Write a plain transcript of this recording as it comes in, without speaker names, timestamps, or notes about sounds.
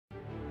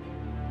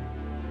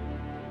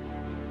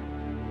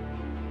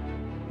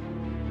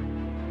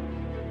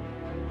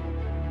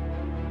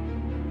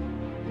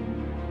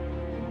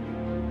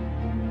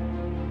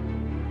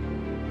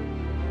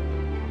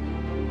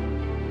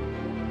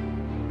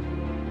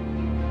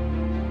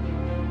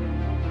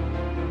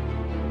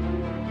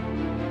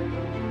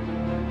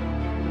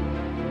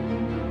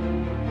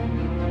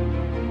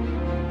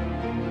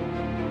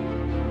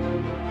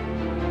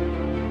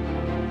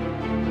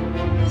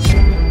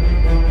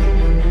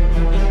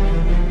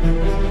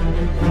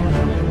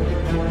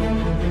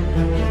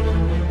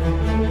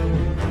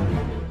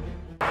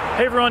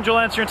everyone, Joel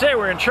Lance here, and today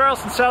we're in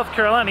Charleston, South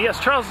Carolina. Yes,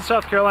 Charleston,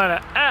 South Carolina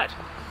at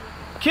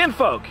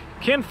Kinfolk.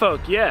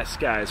 Kinfolk, yes,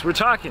 guys. We're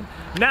talking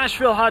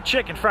Nashville hot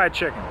chicken, fried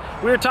chicken.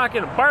 We're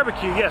talking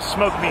barbecue, yes,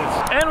 smoked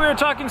meats. And we're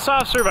talking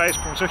soft serve ice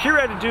cream. So here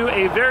we're to do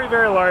a very,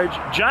 very large,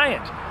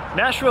 giant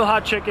Nashville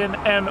hot chicken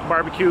and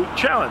barbecue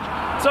challenge.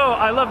 So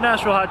I love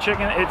Nashville hot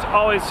chicken. It's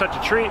always such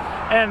a treat,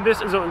 and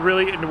this is a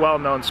really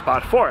well-known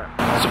spot for it.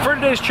 So for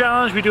today's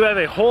challenge, we do have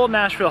a whole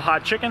Nashville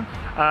hot chicken.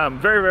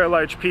 Very, very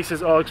large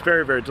pieces. Oh, it's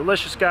very, very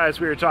delicious, guys.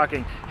 We were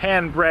talking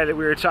hand breaded.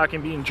 We were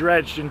talking being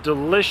dredged in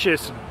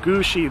delicious,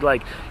 gushy,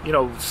 like, you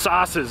know,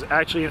 sauces.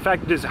 Actually, in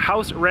fact, it is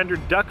house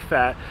rendered duck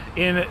fat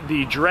in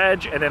the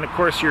dredge, and then of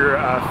course your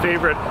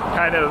favorite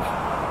kind of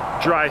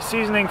dry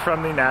seasoning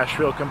from the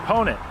Nashville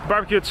component. The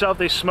barbecue itself,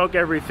 they smoke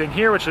everything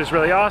here, which is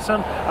really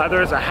awesome.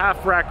 There is a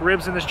half rack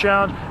ribs in this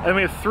challenge, and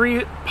we have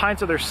 3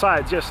 pints of their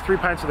sides. Yes, 3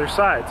 pints of their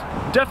sides.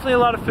 Definitely a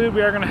lot of food.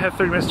 We are going to have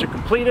 30 minutes to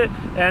complete it,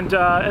 and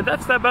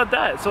that's about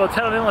that. So let's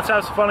head on in, let's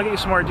have some fun. I'll get you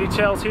some more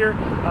details here.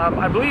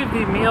 I believe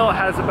the meal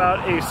has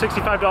about a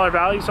 $65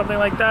 value, something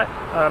like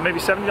that, maybe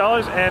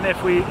 $70, and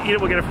if we eat it,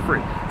 we'll get it for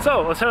free.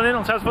 So let's head on in,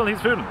 let's have some fun with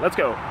these food. Let's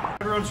go.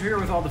 Everyone's here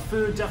with all the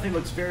food. Definitely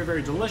looks very,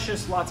 very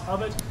delicious, lots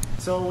of it.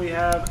 So we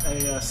have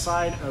a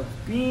side of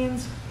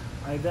beans.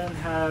 I then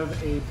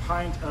have a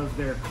pint of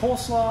their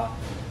coleslaw.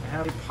 I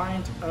have a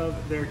pint of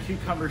their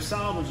cucumber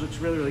salad, which looks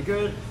really, really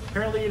good.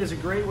 Apparently it is a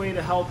great way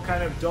to help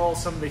kind of dull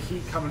some of the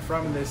heat coming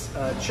from this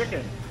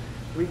chicken.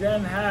 We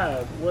then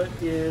have what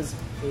is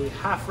a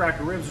half rack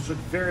of ribs, which look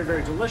very,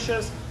 very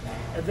delicious.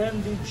 And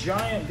then the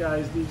giant,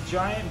 guys, the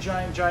giant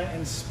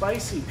and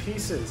spicy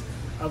pieces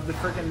of the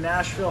freaking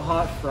Nashville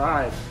hot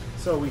fried.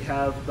 So we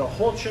have the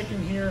whole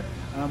chicken here.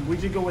 We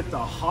did go with the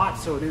hot,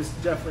 so it is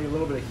definitely a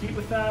little bit of heat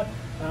with that.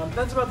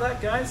 That's about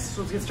that, guys.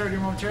 So let's get started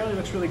here momentarily. It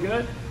looks really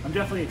good. I'm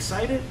definitely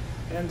excited,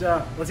 and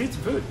let's eat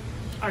some food.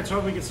 All right, so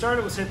if we get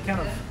started, let's hit the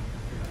count of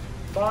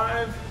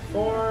 5,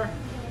 4,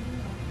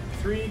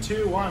 3,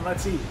 2, 1.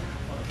 Let's eat.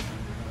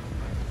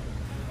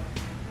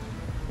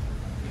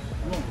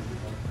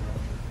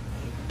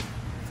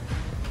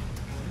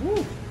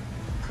 Woo.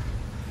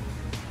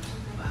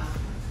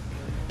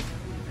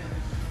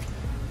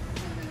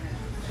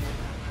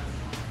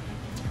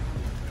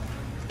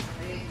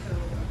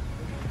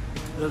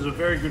 This is a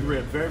very good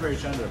rib, very, very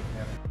tender.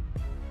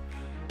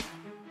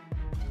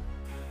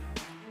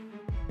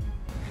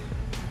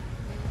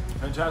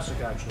 Fantastic,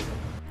 actually.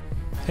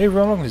 Hey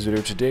everyone, welcome to this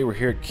video. Today we're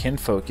here at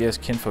Kinfolk. Yes,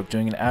 Kinfolk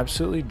doing an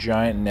absolutely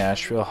giant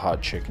Nashville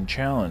hot chicken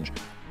challenge.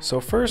 So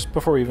first,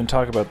 before we even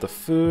talk about the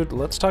food,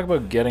 let's talk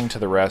about getting to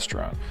the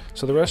restaurant.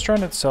 So the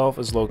restaurant itself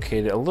is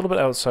located a little bit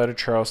outside of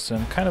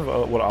Charleston, kind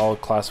of what I'll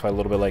classify a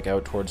little bit like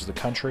out towards the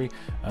country.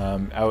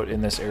 Out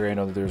in this area, I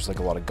know that there's like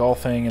a lot of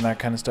golfing and that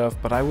kind of stuff,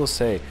 but I will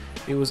say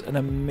it was an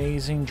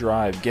amazing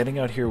drive. Getting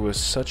out here was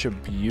such a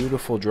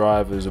beautiful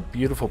drive. It was a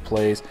beautiful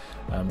place.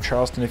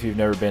 Charleston, if you've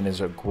never been, is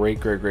a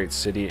great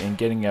city, and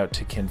getting out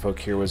to Kinfolk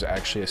here was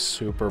actually a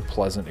super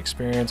pleasant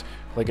experience.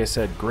 Like I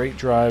said, great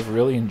drive,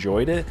 really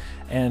enjoyed it,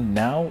 and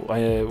now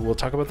we'll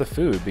talk about the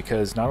food,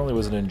 because not only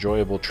was it an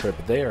enjoyable trip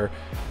there,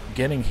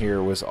 getting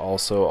here was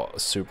also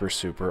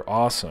super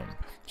awesome.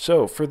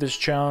 So for this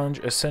challenge,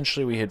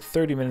 essentially we had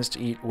 30 minutes to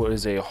eat what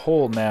is a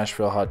whole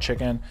Nashville hot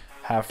chicken,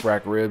 half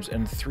rack ribs,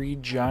 and 3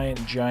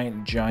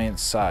 giant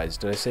sides.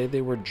 Did I say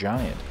they were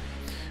giant?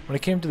 When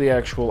it came to the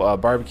actual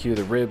barbecue,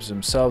 the ribs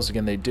themselves,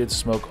 again, they did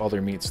smoke all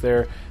their meats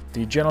there.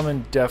 The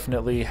gentleman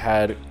definitely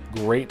had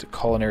great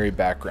culinary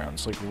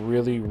backgrounds, like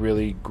really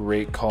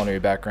great culinary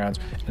backgrounds,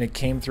 and it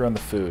came through on the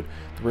food.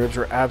 The ribs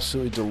were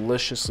absolutely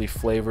deliciously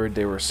flavored.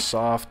 They were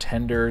soft,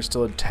 tender,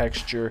 still had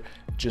texture,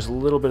 just a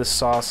little bit of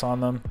sauce on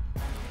them,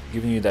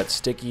 giving you that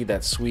sticky,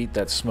 that sweet,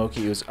 that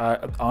smoky. It was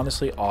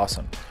honestly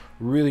awesome.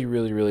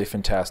 Really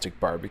fantastic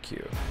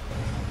barbecue.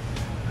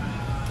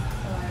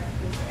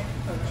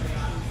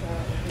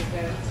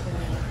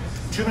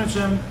 Two minutes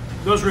in,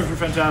 those ribs were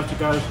fantastic,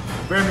 guys.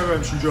 Very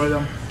much enjoyed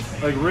them.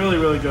 Like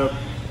really good.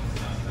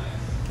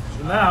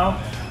 So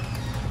now,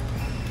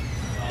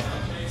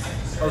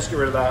 let's get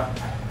rid of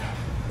that.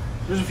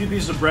 There's a few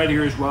pieces of bread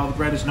here as well. The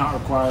bread is not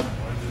required.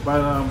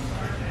 But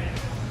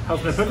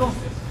how's my pickle?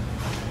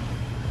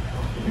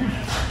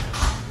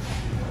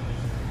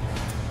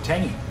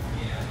 Tangy.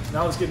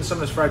 Now let's get into some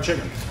of this fried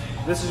chicken.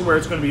 This is where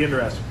it's going to be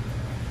interesting.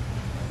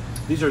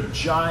 These are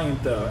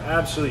giant though,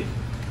 absolutely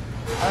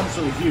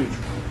huge.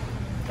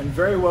 And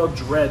very well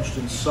dredged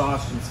and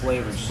sauced and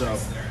flavored, so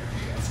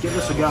let's give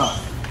this a go.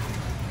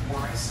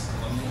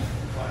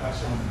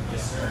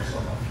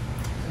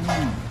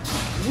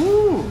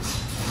 Woo!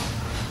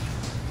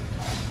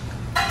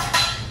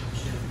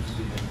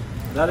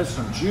 That is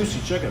some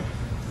juicy chicken.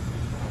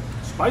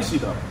 Spicy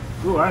though.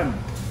 Ooh, I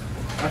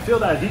feel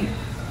that heat.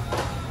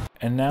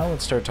 And now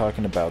let's start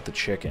talking about the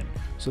chicken.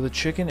 So the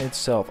chicken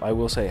itself, I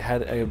will say,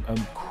 had a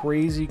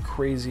crazy,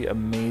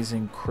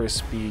 amazing,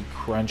 crispy,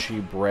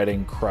 crunchy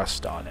breading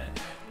crust on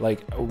it.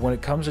 Like, when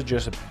it comes to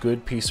just a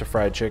good piece of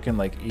fried chicken,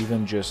 like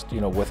even just, you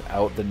know,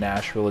 without the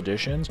Nashville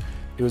additions,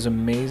 it was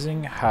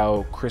amazing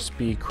how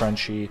crispy,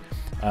 crunchy,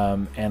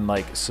 and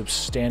like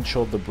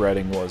substantial the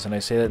breading was, and I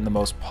say that in the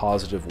most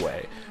positive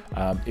way.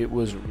 It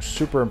was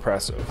super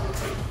impressive.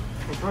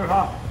 It's very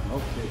hot.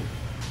 Okay.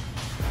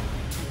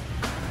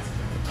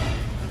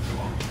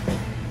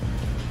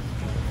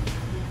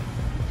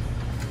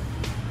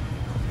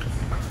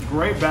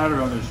 Great batter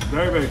on this.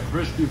 Very, very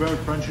crispy, very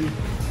crunchy.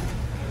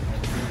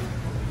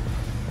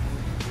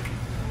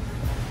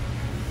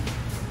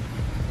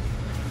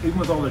 Even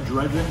with all the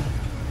dredging.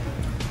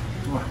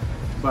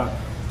 But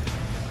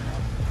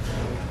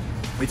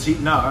it's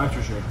eaten out, that's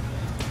for sure.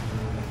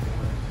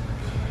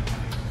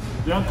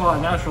 They don't call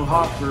it Nashville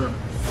hot for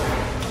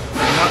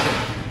nothing.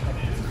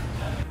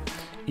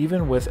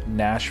 Even with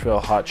Nashville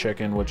hot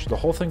chicken, which the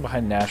whole thing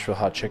behind Nashville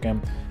hot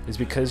chicken is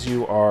because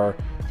you are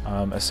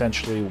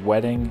essentially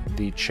wetting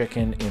the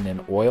chicken in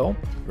an oil,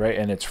 right?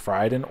 And it's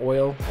fried in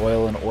oil,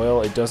 and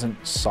oil. It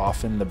doesn't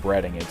soften the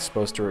breading. It's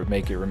supposed to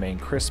make it remain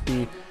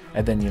crispy.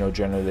 And then, you know,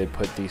 generally they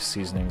put these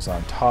seasonings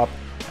on top.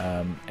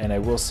 And I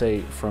will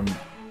say from,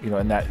 you know,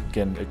 and that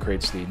again, it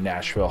creates the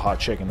Nashville hot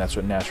chicken. That's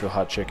what Nashville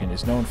hot chicken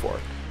is known for.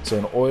 So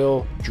an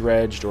oil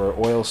dredged or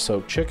oil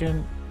soaked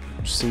chicken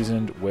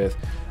seasoned with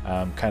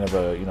kind of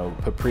a, you know,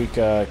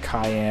 paprika,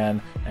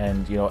 cayenne,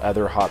 and, you know,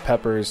 other hot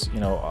peppers. You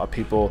know,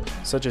 people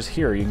such as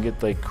here, you can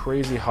get like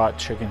crazy hot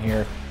chicken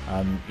here,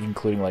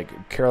 including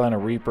like Carolina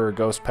Reaper,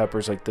 ghost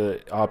peppers. Like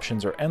the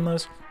options are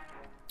endless.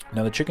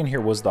 Now the chicken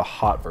here was the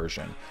hot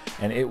version,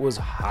 and it was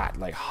hot,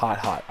 like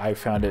hot. I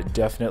found it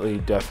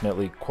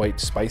definitely quite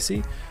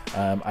spicy.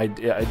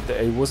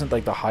 It wasn't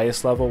like the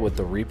highest level with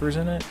the Reapers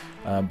in it,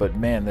 but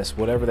man, this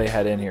whatever they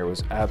had in here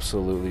was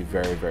absolutely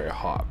very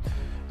hot.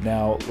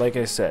 Now, like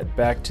I said,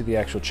 back to the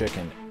actual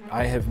chicken.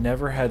 I have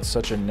never had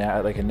such a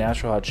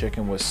Nashville hot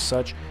chicken with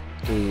such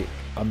a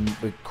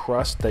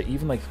crust that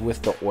even like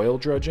with the oil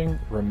dredging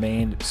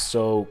remained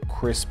so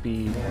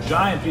crispy.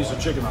 Giant piece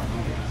of chicken on.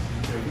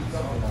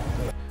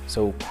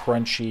 So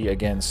crunchy,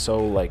 again,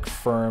 so like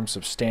firm,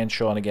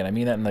 substantial, and again, I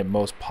mean that in the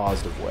most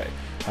positive way.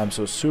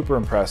 So super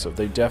impressive.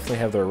 They definitely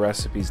have their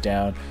recipes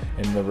down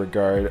in the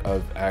regard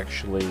of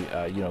actually,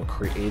 you know,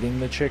 creating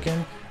the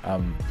chicken,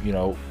 you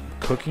know,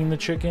 cooking the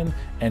chicken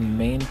and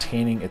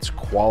maintaining its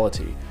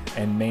quality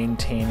and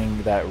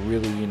maintaining that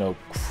really, you know,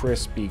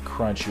 crispy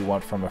crunch you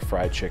want from a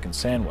fried chicken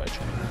sandwich.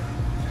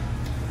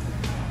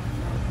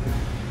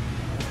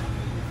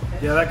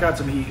 Yeah, that got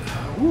some heat.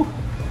 Woo.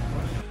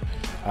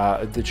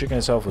 The chicken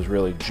itself was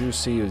really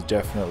juicy. It was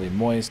definitely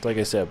moist. Like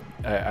I said,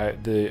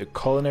 the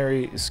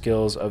culinary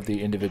skills of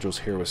the individuals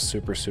here was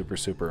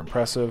super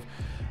impressive.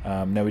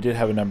 Now we did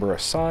have a number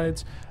of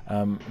sides.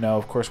 Now,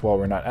 of course, while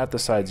we're not at the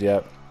sides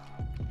yet,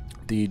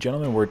 the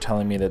gentlemen were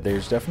telling me that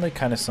there's definitely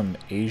kind of some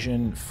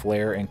Asian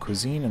flair and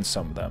cuisine in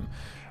some of them,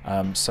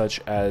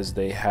 such as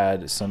they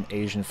had some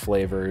Asian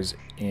flavors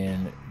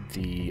in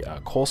the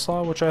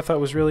coleslaw, which I thought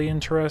was really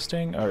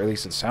interesting, or at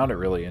least it sounded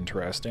really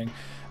interesting.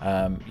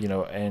 You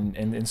know, and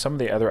in some of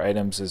the other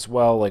items as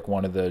well, like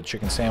one of the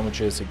chicken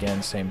sandwiches,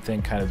 again, same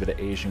thing, kind of a bit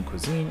of Asian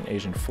cuisine,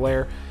 Asian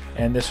flair.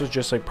 And this was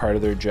just like part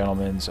of their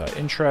gentleman's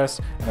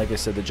interest. And like I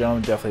said, the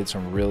gentleman definitely had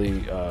some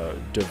really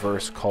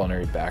diverse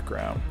culinary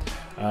background.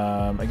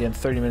 Again,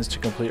 30 minutes to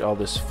complete all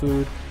this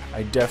food.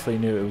 I definitely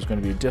knew it was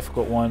going to be a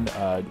difficult one.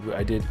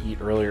 I did eat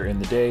earlier in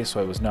the day, so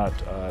I was not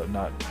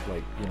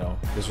like, you know,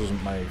 this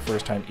wasn't my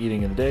first time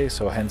eating in the day,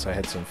 so hence I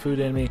had some food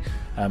in me.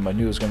 I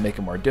knew it was going to make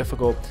it more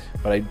difficult,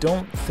 but I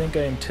don't think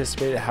I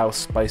anticipated how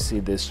spicy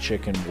this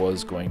chicken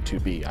was going to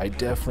be. I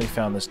definitely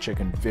found this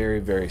chicken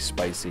very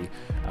spicy.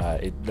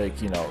 It,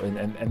 like, you know,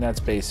 and that's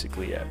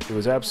basically it. It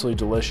was absolutely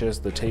delicious.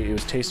 It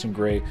was tasting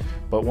great,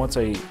 but once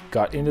I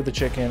got into the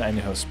chicken, I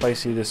knew how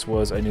spicy this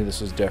was. I knew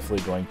this was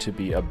definitely going to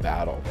be a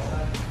battle.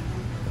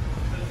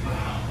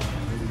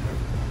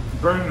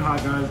 Burning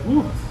hot, guys.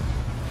 Woo.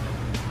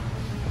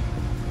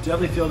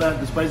 Definitely feel that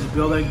the spice is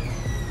building.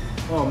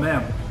 Oh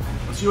man,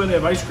 let's see why they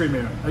have ice cream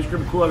here. Ice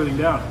cream to cool everything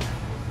down.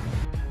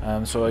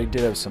 So I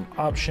did have some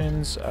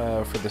options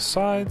for the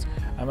sides.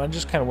 I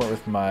just kind of went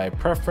with my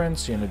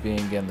preference, you know,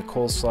 being again the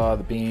coleslaw,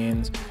 the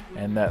beans,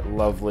 and that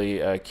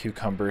lovely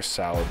cucumber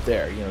salad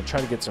there. You know, try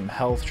to get some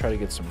health, try to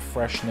get some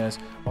freshness,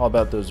 all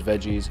about those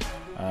veggies.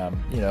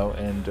 You know,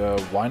 and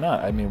why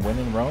not? I mean, when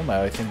in Rome,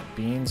 I think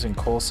beans and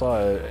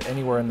coleslaw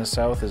anywhere in the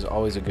South is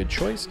always a good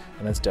choice,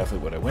 and that's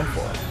definitely what I went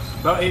for.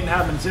 About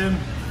 8.5 minutes in,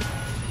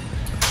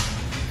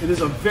 it is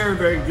a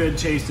very good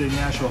tasting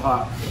Nashville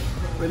hot.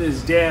 It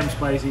is damn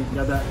spicy. You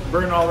got that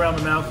burn all around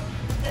the mouth.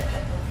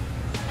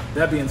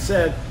 That being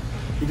said,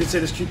 he did say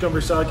this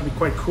cucumber salad can be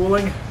quite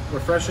cooling,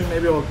 refreshing.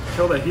 Maybe it'll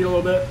kill that heat a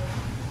little bit.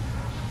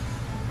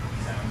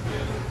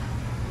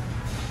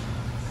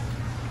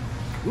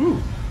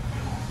 Ooh.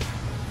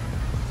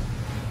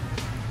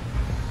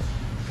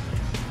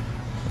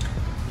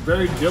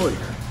 Very dilly.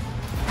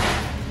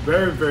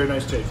 Very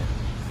nice taste.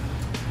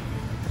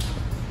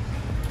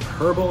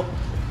 Herbal,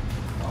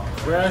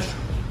 fresh.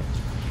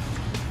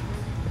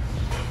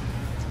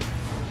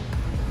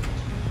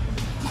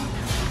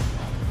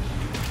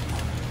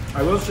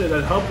 I will say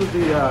that helped with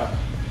the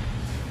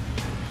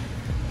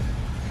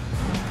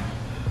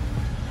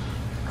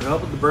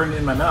burn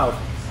in my mouth.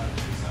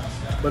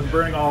 but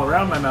burning all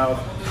around my mouth.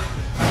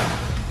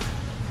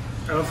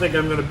 I don't think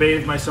I'm gonna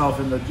bathe myself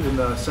in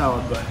the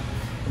salad, but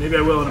maybe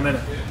I will in a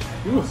minute.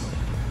 Ooh.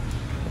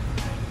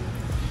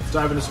 Let's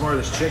dive into some more of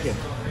this chicken.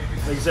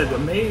 Like I said,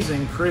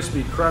 amazing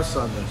crispy crust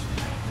on this.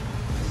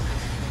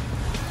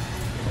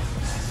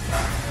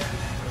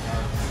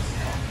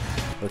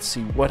 Let's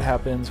see what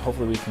happens.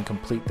 Hopefully we can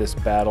complete this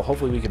battle.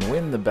 Hopefully we can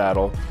win the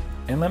battle.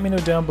 And let me know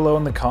down below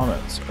in the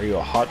comments. Are you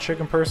a hot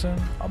chicken person,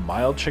 a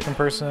mild chicken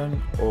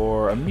person,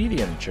 or a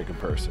medium chicken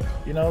person?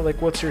 You know, like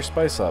what's your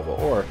spice level?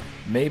 Or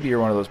maybe you're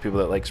one of those people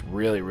that likes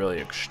really, really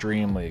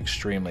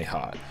extremely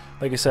hot.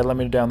 Like I said, let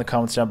me know down in the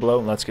comments down below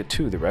and let's get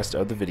to the rest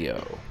of the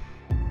video.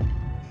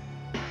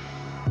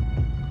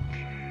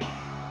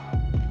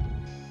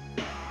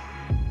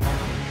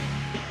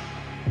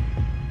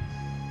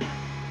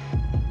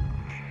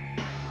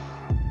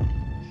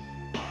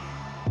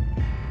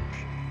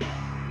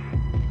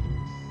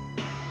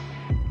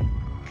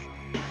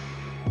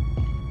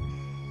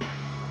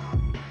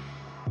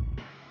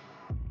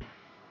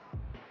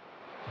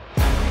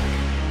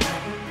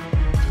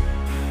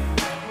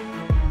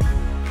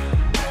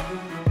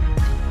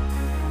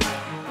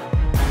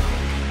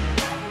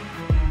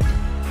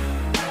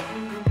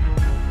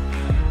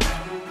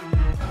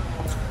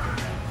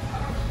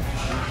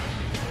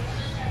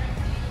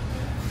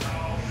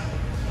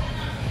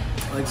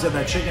 Like I said,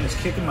 that chicken is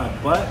kicking my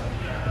butt.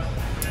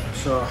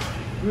 So,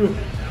 we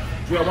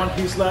got one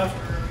piece left.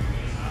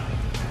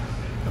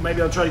 And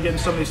maybe I'll try to get in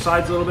some of these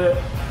sides a little bit.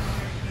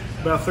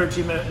 About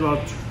 13 minutes, well,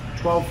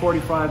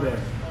 12:45 there.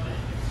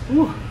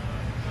 Ooh.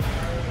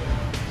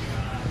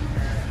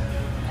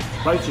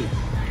 Spicy.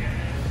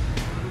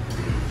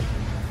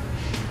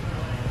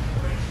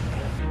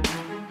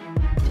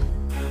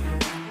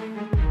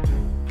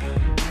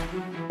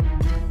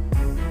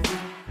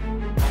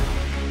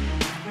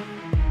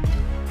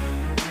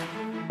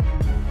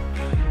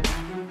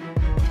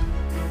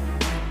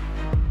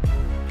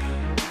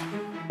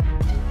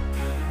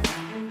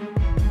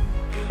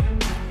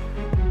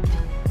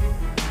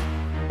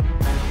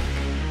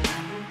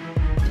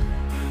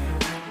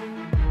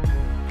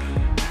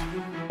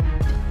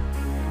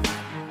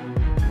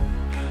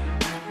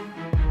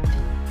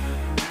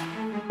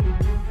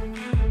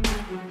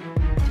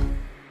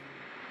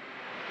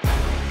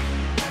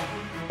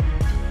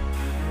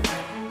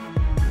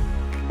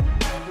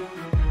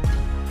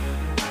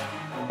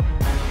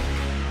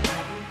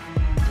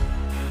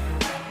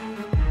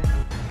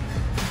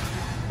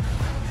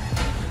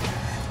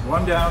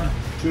 One down,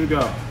 2 to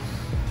go.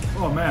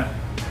 Oh man,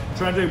 I'm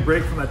trying to take a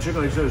break from that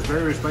chicken. Like I said, it's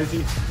very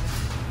spicy.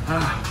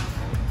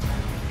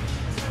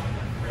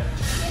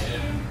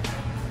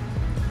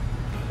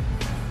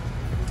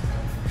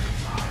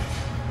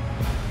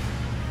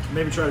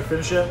 Maybe try to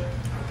finish it.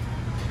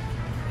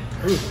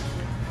 Ooh.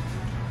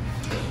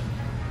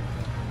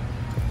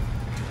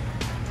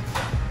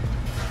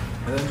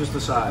 And then just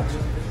the sides.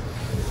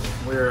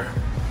 We're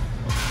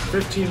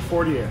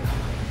 15:40 in.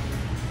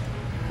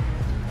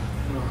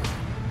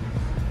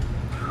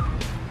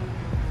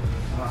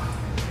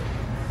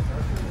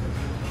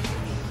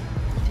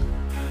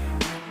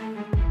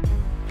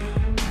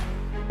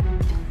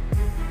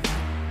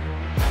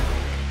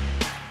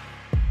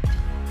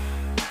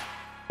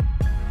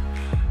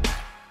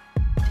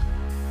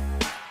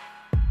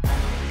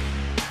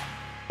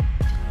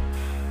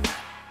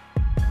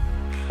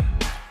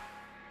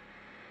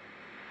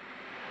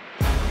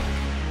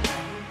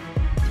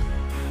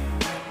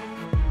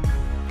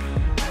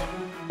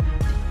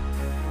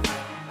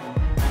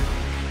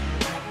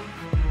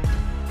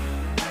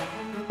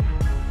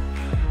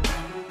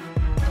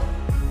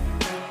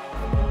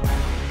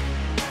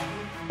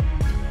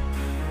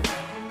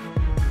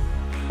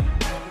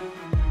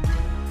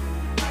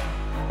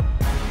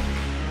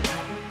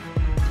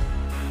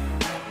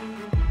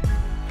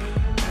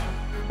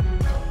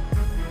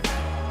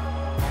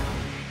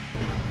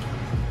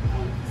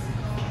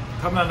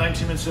 Coming out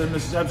 19 minutes in,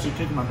 this is absolutely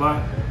kicking my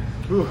butt.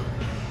 Ooh,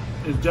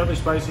 it's definitely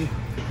spicy,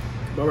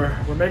 but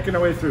we're making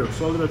our way through,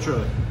 slowly but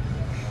surely.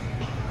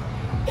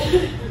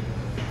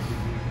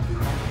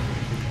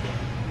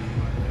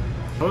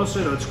 I will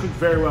say though, it's cooked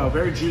very well,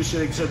 very juicy.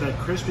 Like I said, that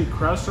crispy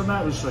crust on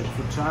that was like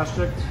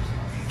fantastic.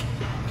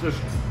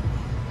 Just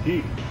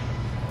heat.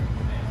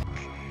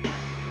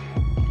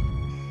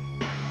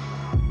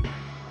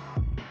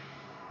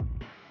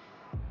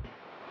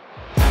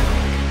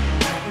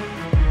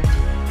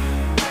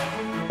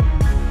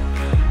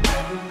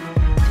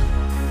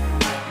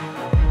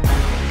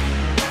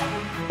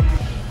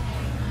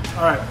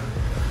 All right,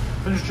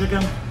 finished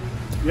chicken.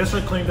 Yes, I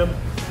cleaned them.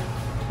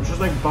 It's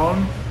just like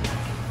bone.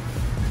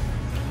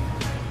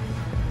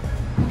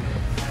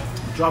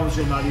 Which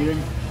obviously I'm not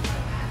eating.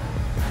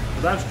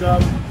 But that's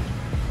done.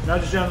 Now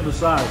just down to the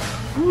sides.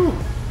 Woo.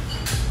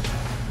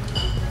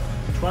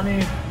 20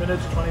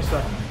 minutes, 20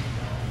 seconds.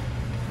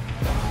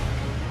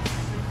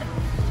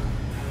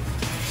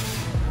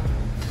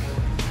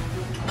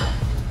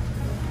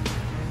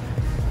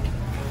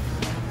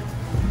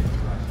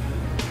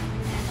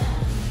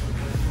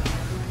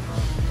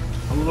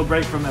 A little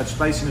break from that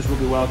spiciness will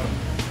be welcome.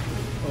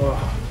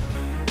 Oh.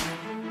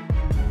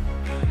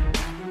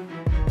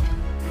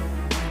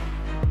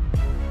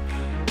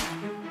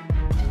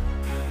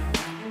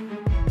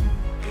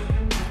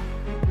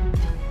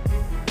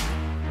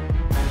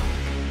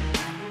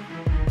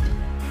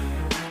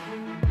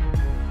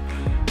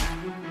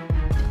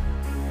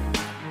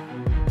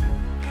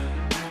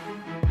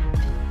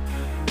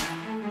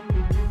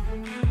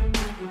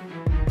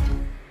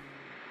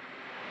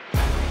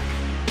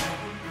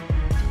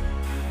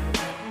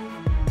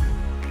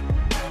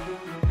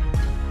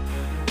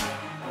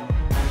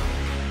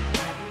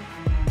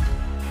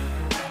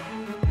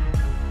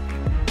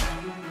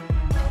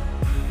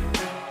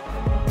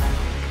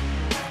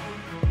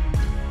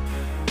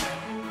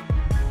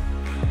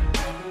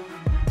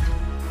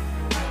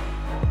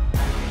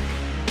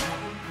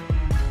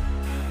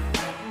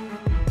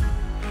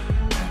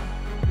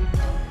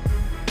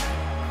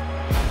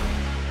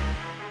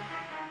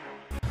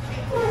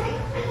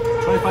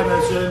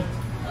 Minutes in,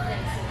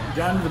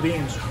 down to the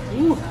beans.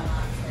 Ooh.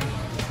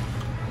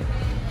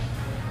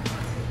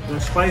 The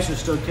spice is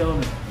still killing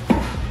me.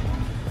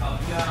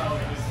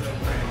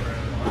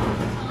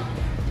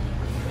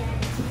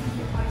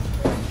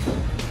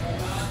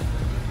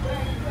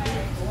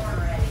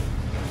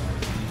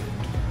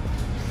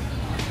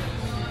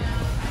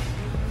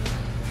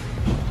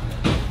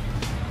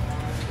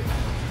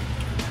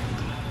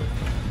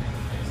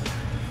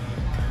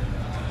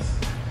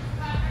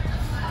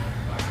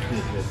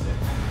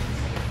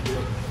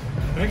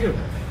 Thank you.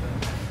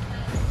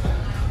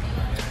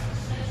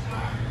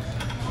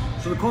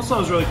 So the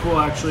coleslaw is really cool,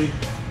 actually.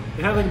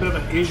 It had like a bit of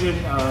an Asian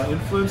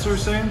influence, they were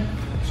saying.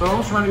 So it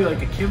almost reminded me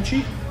like a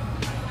kimchi.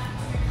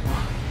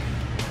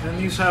 And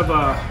these have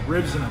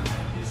ribs in them.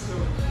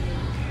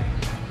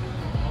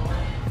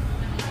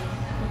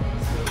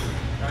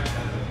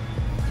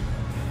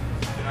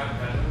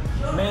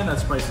 Man, that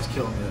spice is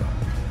killing me though.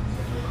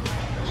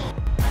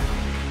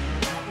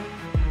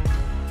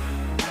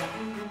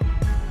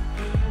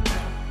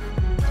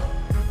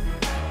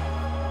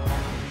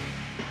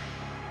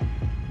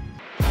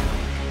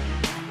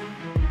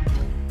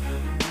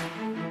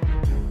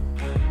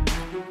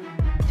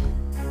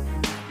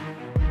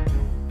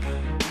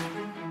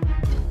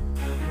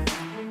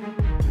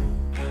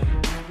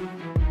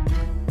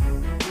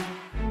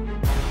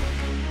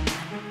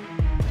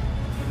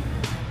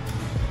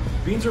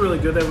 Beans are really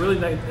good. They have really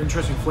nice,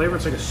 interesting flavor.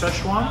 It's like a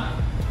Szechuan.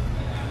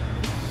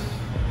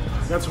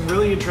 It's got some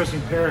really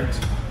interesting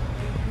pairings.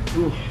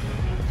 Ooh.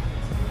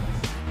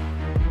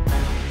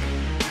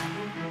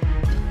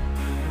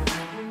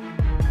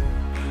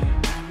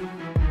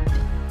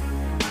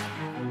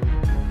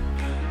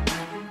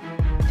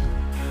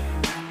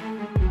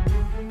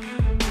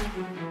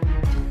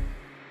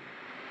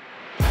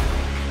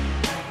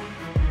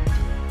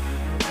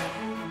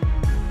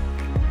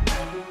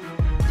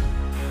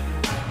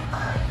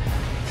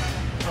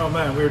 Oh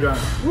man, we were done.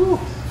 Woo.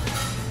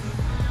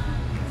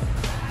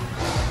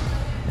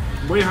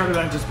 Way harder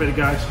than I anticipated,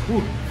 guys.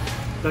 Woo.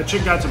 That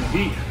chicken got some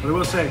heat, but I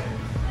will say,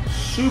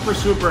 super,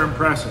 super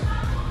impressive.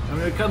 I mean,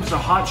 when it comes to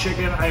hot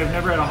chicken, I have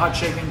never had a hot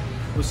chicken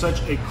with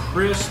such a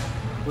crisp,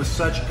 with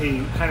such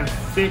a kind of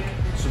thick,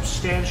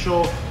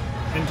 substantial,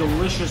 and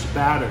delicious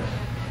batter.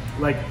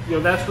 Like, you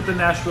know, that's what the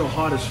Nashville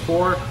Hot is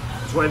for.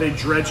 That's why they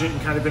dredge it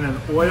and kind of in an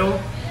oil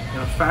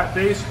and a fat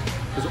base,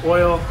 because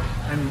oil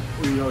and,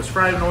 you know, it's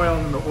fried in oil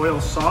and the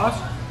oil sauce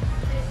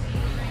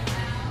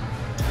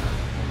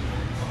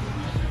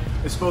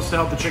is supposed to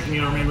help the chicken,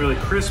 you know, remain really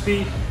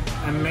crispy.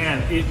 And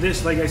man,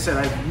 this, like I said,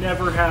 I've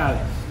never had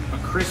a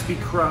crispy,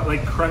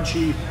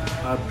 crunchy,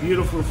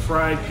 beautiful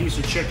fried piece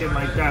of chicken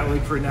like that,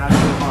 like for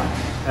Nashville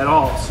Hot at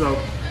all. So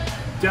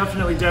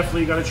definitely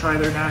you got to try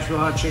their Nashville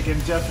Hot chicken.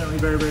 Definitely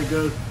very, very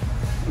good.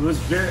 It was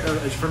very,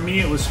 for me,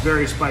 it was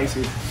very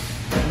spicy.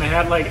 And they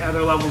had like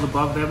other levels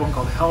above. They had one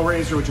called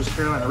Hellraiser, which was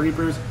Carolina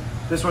Reapers.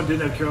 This one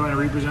didn't have Carolina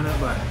Reapers in it,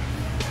 but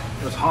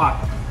it was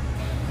hot.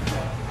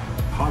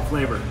 Hot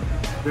flavor.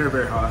 Very,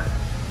 very hot.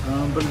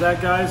 But that,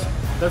 guys,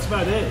 that's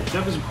about it.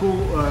 Definitely some cool,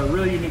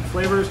 really unique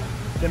flavors.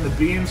 Then the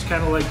beans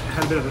kind of like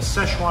had a bit of a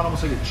Szechuan,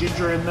 almost like a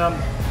ginger in them.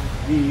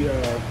 The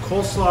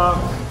coleslaw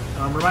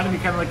reminded me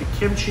kind of like a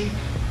kimchi.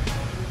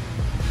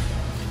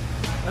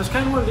 That's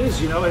kind of what it is,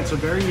 you know. It's a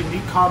very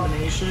unique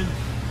combination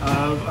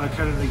of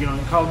kind of, you know,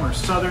 you call them our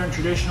southern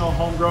traditional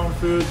homegrown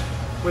foods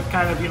with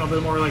kind of, you know,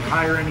 the more like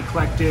higher end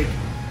eclectic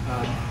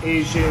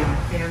Asian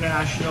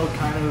international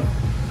kind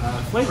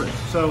of flavors.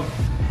 So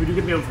we do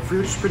get meal for fruit,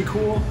 which is pretty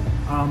cool.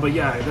 But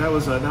yeah, that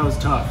was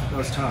tough. That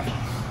was tough.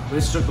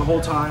 This took the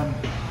whole time,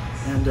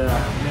 and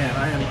man,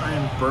 I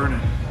am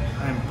burning.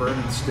 I am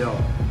burning still.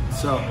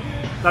 So,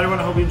 everyone,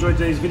 I hope you enjoyed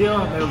today's video.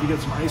 I hope you get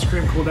some ice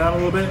cream, cool down a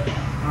little bit.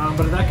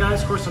 But at that,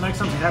 guys, of course, the next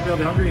time, happy,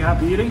 healthy, hungry,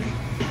 happy eating.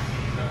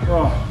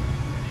 Oh,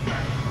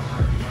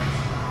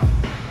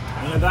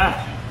 and at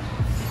that,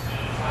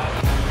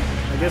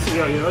 I guess, you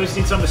know, you always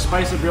need something to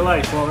spice up your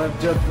life. Well, that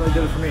definitely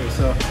did it for me.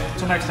 So,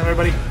 until next time,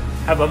 everybody,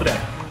 have a lovely day.